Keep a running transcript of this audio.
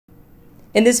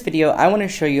In this video, I want to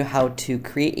show you how to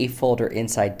create a folder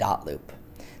inside Dotloop.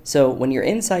 So when you're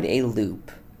inside a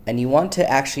loop and you want to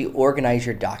actually organize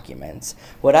your documents,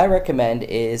 what I recommend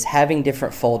is having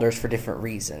different folders for different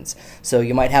reasons. So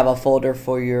you might have a folder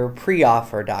for your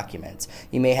pre-offer documents.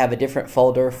 You may have a different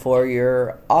folder for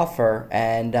your offer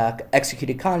and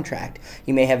executed contract.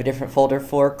 You may have a different folder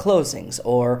for closings,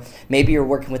 or maybe you're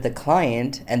working with a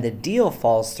client and the deal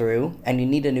falls through and you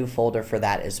need a new folder for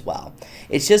that as well.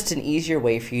 It's just an easier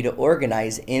way for you to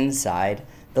organize inside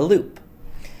the loop.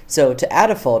 So to add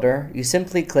a folder, you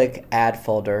simply click Add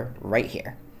Folder right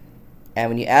here. And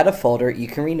when you add a folder, you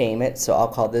can rename it. So I'll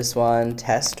call this one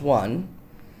Test 1.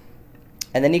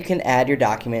 And then you can add your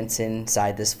documents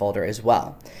inside this folder as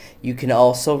well. You can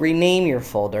also rename your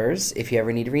folders if you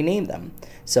ever need to rename them.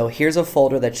 So here's a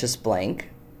folder that's just blank.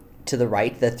 To the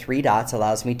right, the 3 dots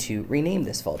allows me to rename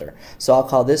this folder. So I'll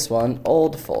call this one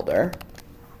Old Folder.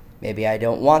 Maybe I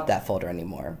don't want that folder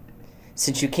anymore.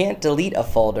 Since you can't delete a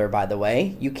folder, by the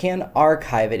way, you can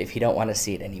archive it if you don't want to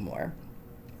see it anymore.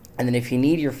 And then if you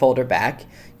need your folder back,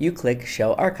 you click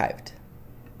Show Archived.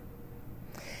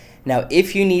 Now,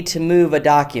 if you need to move a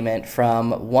document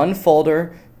from one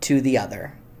folder to the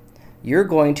other, you're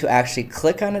going to actually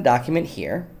click on a document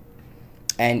here,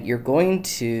 and you're going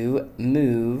to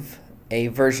move a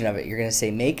version of it. You're going to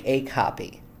say Make a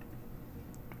Copy.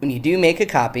 When you do make a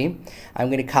copy, I'm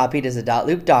going to copy it as a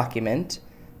Dotloop document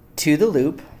to the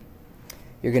loop.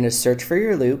 You're going to search for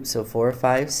your loop, so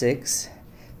 456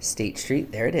 State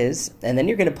Street, there it is, and then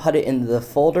you're going to put it in the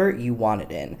folder you want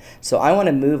it in. So I want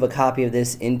to move a copy of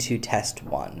this into Test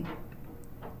 1.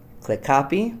 Click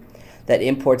Copy, that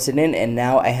imports it in, and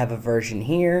now I have a version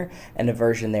here and a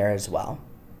version there as well.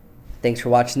 Thanks for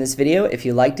watching this video. If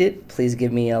you liked it, please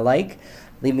give me a like,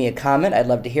 leave me a comment, I'd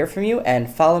love to hear from you, and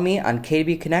follow me on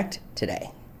KW Connect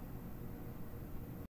today.